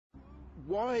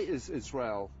Why is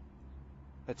Israel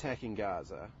attacking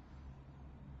Gaza?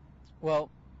 Well,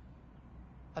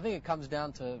 I think it comes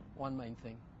down to one main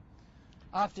thing.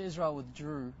 After Israel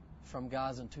withdrew from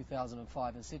Gaza in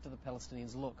 2005 and said to the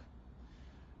Palestinians, look,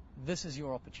 this is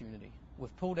your opportunity.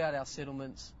 We've pulled out our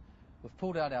settlements, we've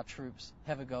pulled out our troops,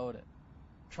 have a go at it.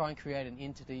 Try and create an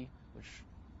entity which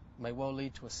may well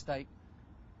lead to a state.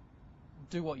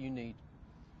 Do what you need.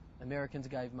 Americans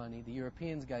gave money, the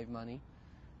Europeans gave money,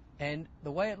 and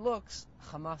the way it looks,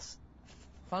 Hamas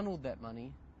funneled that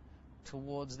money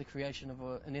towards the creation of,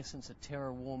 in essence, a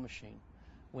terror war machine.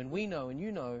 When we know, and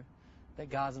you know, that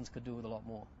Gazans could do with a lot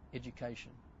more.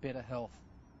 Education, better health,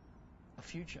 a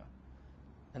future.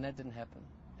 And that didn't happen.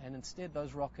 And instead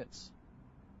those rockets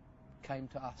came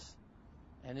to us.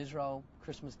 And Israel,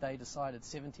 Christmas Day, decided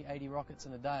 70, 80 rockets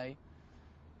in a day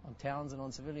on towns and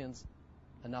on civilians,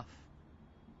 enough.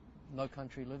 No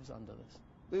country lives under this.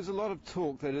 There's a lot of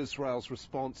talk that Israel's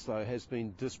response, though, has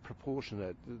been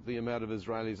disproportionate. The amount of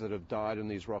Israelis that have died in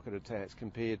these rocket attacks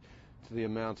compared to the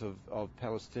amount of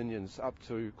Palestinians, up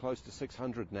to close to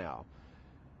 600 now.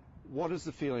 What is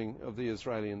the feeling of the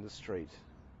Israeli in the street?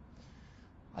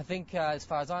 I think, as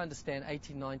far as I understand,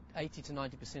 80 to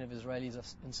 90% of Israelis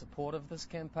are in support of this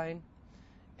campaign.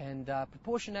 And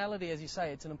proportionality, as you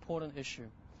say, it's an important issue.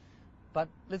 But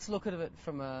let's look at it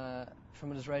from an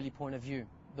Israeli point of view.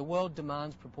 The world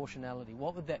demands proportionality.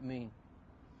 What would that mean?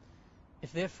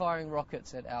 If they're firing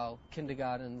rockets at our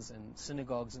kindergartens and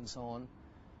synagogues and so on,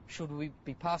 should we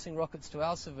be passing rockets to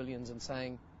our civilians and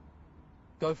saying,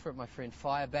 go for it, my friend,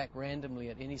 fire back randomly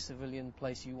at any civilian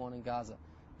place you want in Gaza?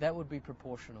 That would be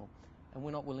proportional, and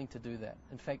we're not willing to do that.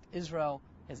 In fact, Israel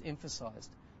has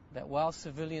emphasized that while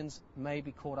civilians may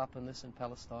be caught up in this in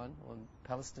Palestine or in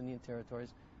Palestinian territories,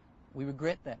 we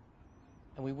regret that,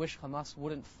 and we wish Hamas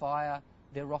wouldn't fire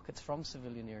their rockets from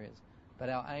civilian areas. But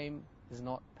our aim is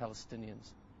not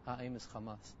Palestinians. Our aim is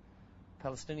Hamas.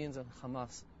 Palestinians and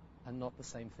Hamas are not the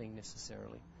same thing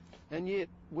necessarily. And yet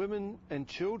women and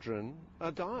children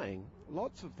are dying,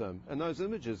 lots of them, and those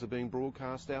images are being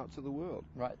broadcast out to the world.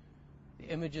 Right. The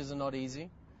images are not easy,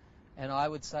 and I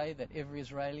would say that every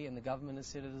Israeli, and the government has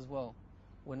said it as well,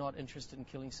 we're not interested in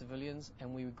killing civilians,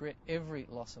 and we regret every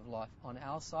loss of life on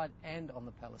our side and on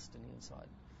the Palestinian side.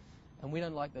 And we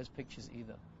don't like those pictures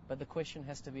either. But the question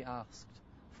has to be asked.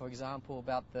 For example,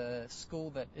 about the school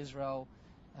that Israel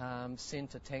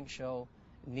sent a tank shell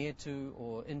near to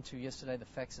or into yesterday. The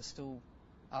facts are still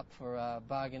up for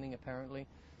bargaining, apparently.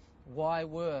 Why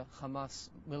were Hamas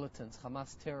militants,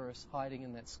 Hamas terrorists hiding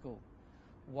in that school?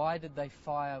 Why did they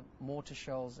fire mortar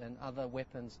shells and other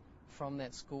weapons from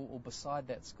that school or beside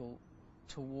that school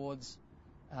towards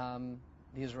the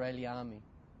Israeli army,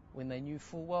 when they knew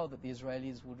full well that the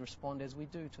Israelis would respond as we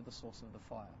do to the source of the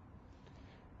fire?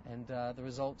 And the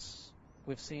results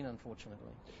we've seen,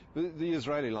 unfortunately. The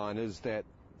Israeli line is that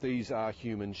these are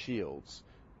human shields.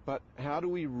 But how do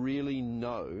we really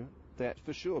know that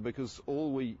for sure? Because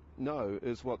all we know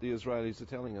is what the Israelis are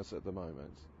telling us at the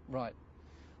moment. Right.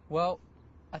 Well,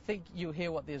 I think you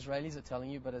hear what the Israelis are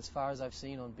telling you, but as far as I've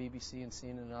seen on BBC and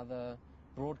CNN and other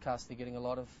broadcasts, they're getting a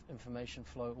lot of information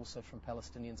flow also from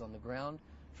Palestinians on the ground,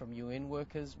 from UN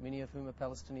workers, many of whom are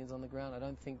Palestinians on the ground. I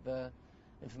don't think the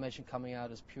information coming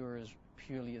out is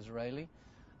purely Israeli.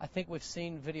 I think we've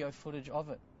seen video footage of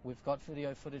it. We've got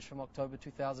video footage from October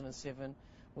 2007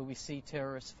 where we see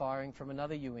terrorists firing from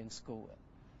another UN school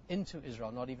into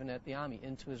Israel, not even at the army,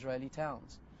 into Israeli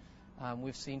towns.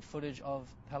 We've seen footage of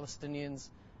Palestinians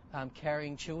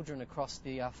carrying children across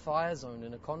the fire zone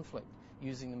in a conflict,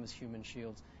 using them as human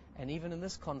shields. And even in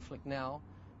this conflict now,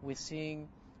 we're seeing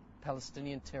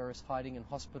Palestinian terrorists hiding in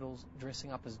hospitals,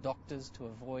 dressing up as doctors to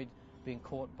avoid being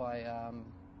caught by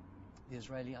the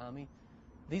Israeli army.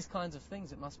 These kinds of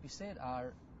things, it must be said,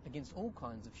 are against all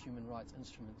kinds of human rights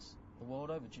instruments the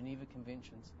world over, Geneva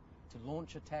Conventions, to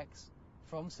launch attacks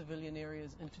from civilian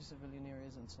areas into civilian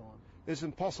areas and so on. It's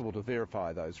impossible to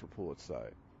verify those reports, though.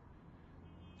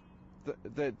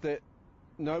 That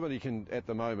nobody can at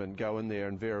the moment go in there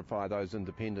and verify those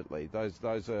independently.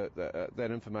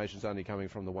 That information's only coming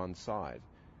from the one side.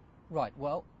 Right.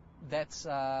 Well, that's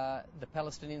the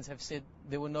Palestinians have said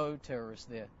there were no terrorists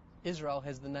there. Israel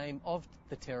has the name of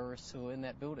the terrorists who were in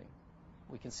that building.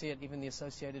 We can see it. Even the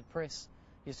Associated Press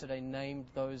yesterday named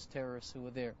those terrorists who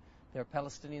were there. There are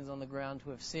Palestinians on the ground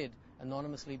who have said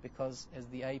anonymously, because, as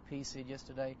the AP said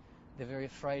yesterday, they're very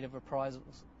afraid of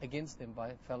reprisals against them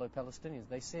by fellow Palestinians.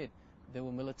 They said there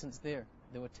were militants there.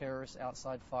 There were terrorists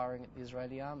outside firing at the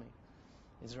Israeli army.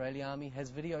 The Israeli army has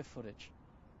video footage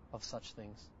of such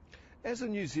things. As a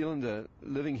New Zealander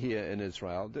living here in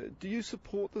Israel, do you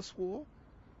support this war?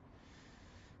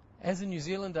 As a New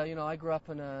Zealander, I grew up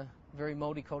in a very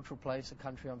multicultural place, a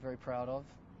country I'm very proud of,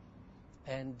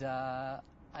 and I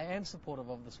am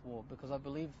supportive of this war because I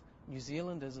believe New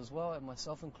Zealanders as well, and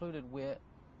myself included, we're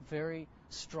very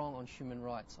strong on human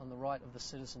rights, on the right of the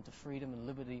citizen to freedom and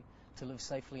liberty to live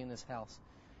safely in his house.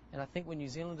 And I think when New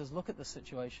Zealanders look at the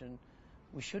situation,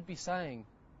 we should be saying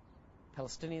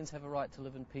Palestinians have a right to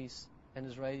live in peace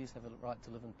and Israelis have a right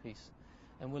to live in peace.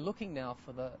 And we're looking now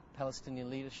for the Palestinian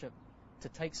leadership to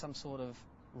take some sort of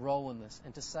role in this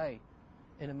and to say,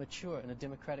 in a mature, in a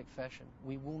democratic fashion,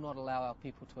 we will not allow our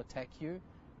people to attack you.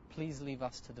 Please leave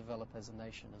us to develop as a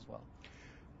nation as well.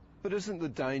 But isn't the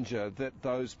danger that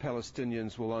those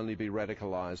Palestinians will only be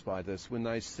radicalized by this when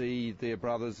they see their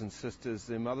brothers and sisters,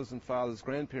 their mothers and fathers,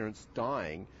 grandparents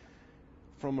dying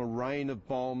from a rain of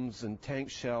bombs and tank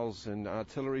shells and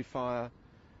artillery fire?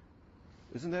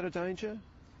 Isn't that a danger?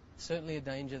 Certainly a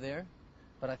danger there.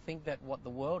 But I think that what the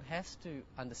world has to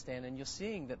understand, and you're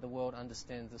seeing that the world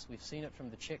understands this, we've seen it from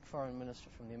the Czech foreign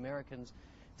minister, from the Americans,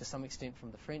 to some extent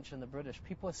from the French and the British.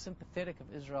 People are sympathetic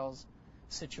of Israel's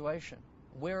situation.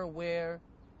 We're aware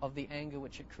of the anger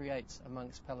which it creates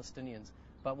amongst Palestinians,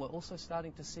 but we're also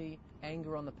starting to see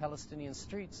anger on the Palestinian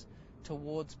streets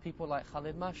towards people like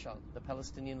Khalid Mashal, the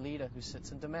Palestinian leader who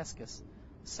sits in Damascus,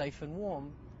 safe and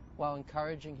warm, while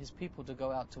encouraging his people to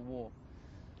go out to war,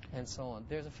 and so on.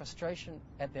 There's a frustration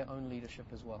at their own leadership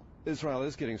as well. Israel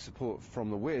is getting support from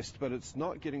the West, but it's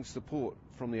not getting support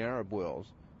from the Arab world,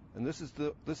 and this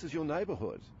is your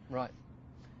neighbourhood. Right,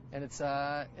 and it's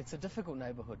a difficult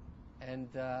neighbourhood. And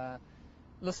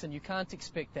listen, you can't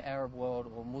expect the Arab world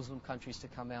or Muslim countries to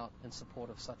come out in support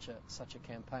of such a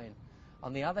campaign.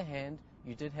 On the other hand,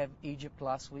 you did have Egypt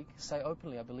last week say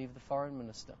openly, I believe the foreign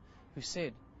minister, who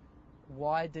said,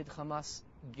 why did Hamas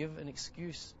give an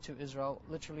excuse to Israel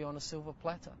literally on a silver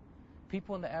platter?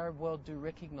 People in the Arab world do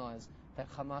recognize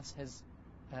that Hamas has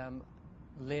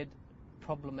led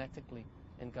problematically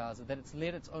in Gaza, that it's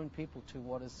led its own people to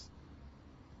what is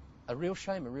a real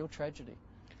shame, a real tragedy.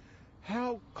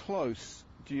 How close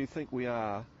do you think we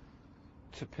are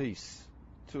to peace,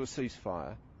 to a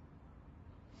ceasefire?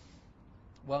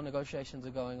 Well, negotiations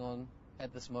are going on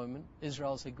at this moment.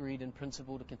 Israel's agreed in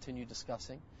principle to continue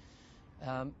discussing.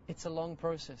 It's a long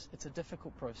process. It's a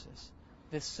difficult process.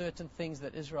 There's certain things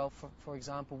that Israel, for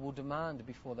example, will demand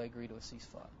before they agree to a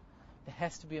ceasefire. There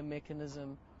has to be a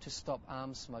mechanism to stop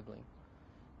arms smuggling.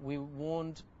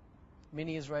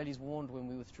 Many Israelis warned when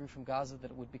we withdrew from Gaza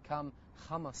that it would become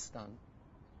Hamastan.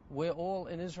 We're all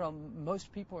in Israel,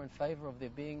 most people are in favor of there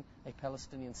being a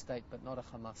Palestinian state, but not a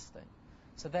Hamas state.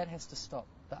 So that has to stop.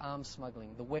 The arms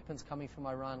smuggling, the weapons coming from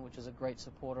Iran, which is a great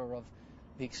supporter of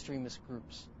the extremist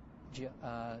groups,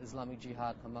 Islamic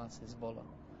Jihad, Hamas, Hezbollah.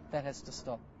 That has to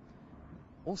stop.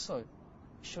 Also,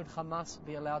 should Hamas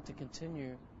be allowed to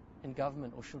continue in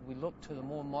government, or should we look to the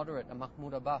more moderate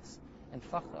Mahmoud Abbas and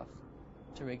Fattah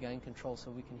to regain control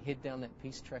so we can head down that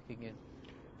peace track again?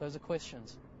 Those are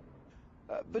questions.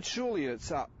 But surely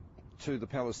it's up to the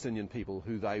Palestinian people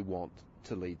who they want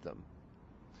to lead them.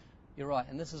 You're right,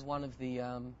 and this is one of the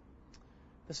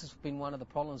this has been one of the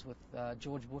problems with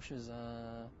George Bush's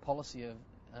policy of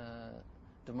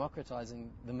democratizing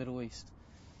the Middle East.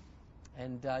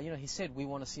 And he said we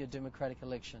want to see a democratic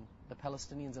election. The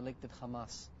Palestinians elected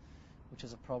Hamas, which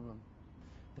is a problem.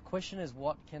 The question is,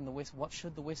 what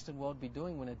should the Western world be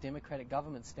doing when a democratic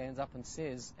government stands up and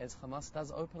says, as Hamas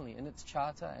does openly in its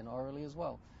charter and orally as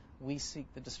well, we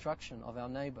seek the destruction of our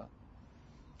neighbor?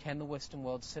 Can the Western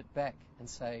world sit back and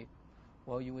say,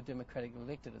 well, you were democratically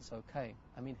elected, it's okay?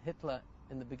 I mean, Hitler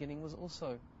in the beginning was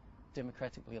also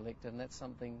democratically elected, and that's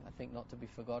something I think not to be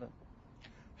forgotten.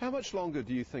 How much longer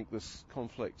do you think this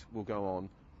conflict will go on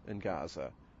in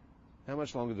Gaza? How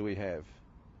much longer do we have?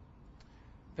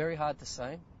 Very hard to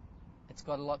say. It's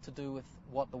got a lot to do with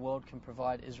what the world can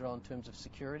provide Israel in terms of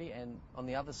security, and on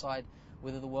the other side,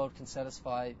 whether the world can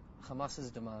satisfy Hamas's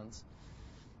demands.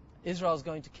 Israel is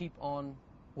going to keep on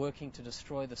working to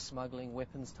destroy the smuggling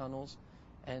weapons tunnels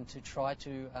and to try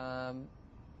to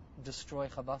destroy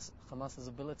Hamas's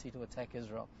ability to attack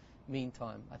Israel.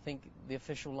 Meantime, I think the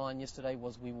official line yesterday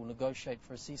was we will negotiate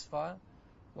for a ceasefire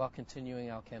while continuing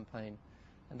our campaign.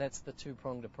 And that's the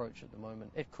two-pronged approach at the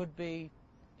moment. It could be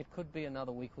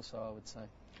another week or so, I would say.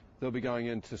 They'll be going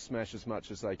in to smash as much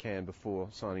as they can before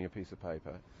signing a piece of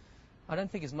paper. I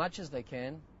don't think as much as they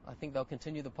can. I think they'll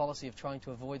continue the policy of trying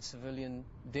to avoid civilian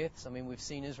deaths. I mean, we've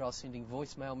seen Israel sending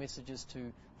voicemail messages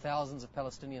to thousands of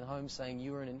Palestinian homes saying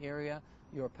you are in an area,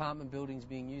 your apartment building is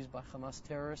being used by Hamas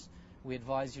terrorists. We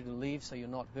advise you to leave so you're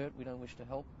not hurt. We don't wish to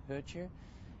hurt you.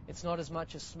 It's not as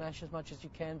much as smash as much as you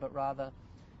can, but rather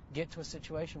get to a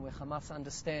situation where Hamas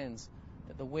understands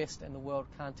that the West and the world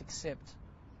can't accept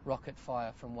rocket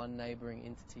fire from one neighbouring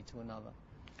entity to another.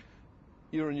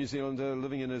 You're a New Zealander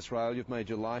living in Israel. You've made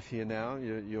your life here now.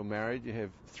 You're married. You have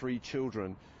 3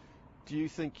 children. Do you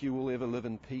think you will ever live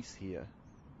in peace here?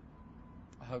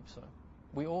 I hope so.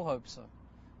 We all hope so.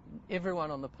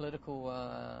 Everyone on the political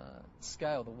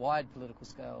scale, the wide political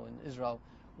scale in Israel,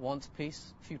 wants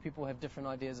peace. Few people have different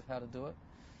ideas of how to do it.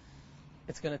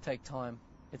 It's going to take time.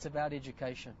 It's about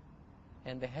education.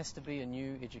 And there has to be a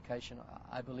new education,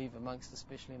 I believe,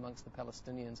 especially amongst the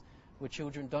Palestinians, where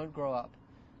children don't grow up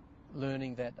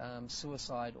learning that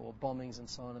suicide or bombings and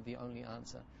so on are the only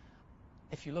answer.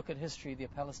 If you look at history, the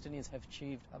Palestinians have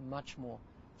achieved much more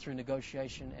through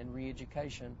negotiation and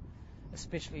re-education,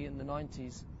 especially in the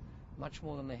 90s, much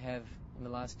more than they have in the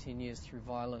last 10 years through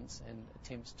violence and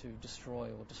attempts to destroy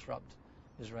or disrupt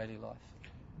Israeli life.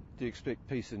 Do you expect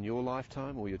peace in your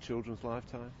lifetime or your children's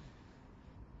lifetime?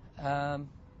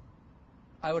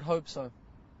 I would hope so.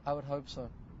 I would hope so.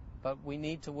 But we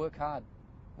need to work hard.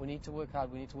 We need to work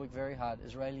hard. We need to work very hard.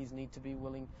 Israelis need to be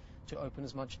willing to open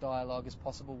as much dialogue as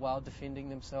possible while defending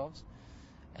themselves.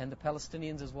 And the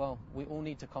Palestinians as well. We all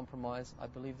need to compromise. I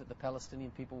believe that the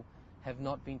Palestinian people have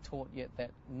not been taught yet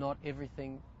that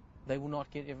they will not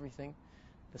get everything.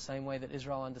 The same way that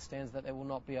Israel understands that they will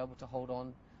not be able to hold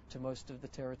on to most of the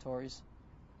territories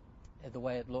the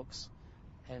way it looks.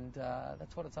 And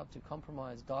that's what it's up to: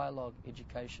 compromise, dialogue,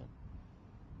 education.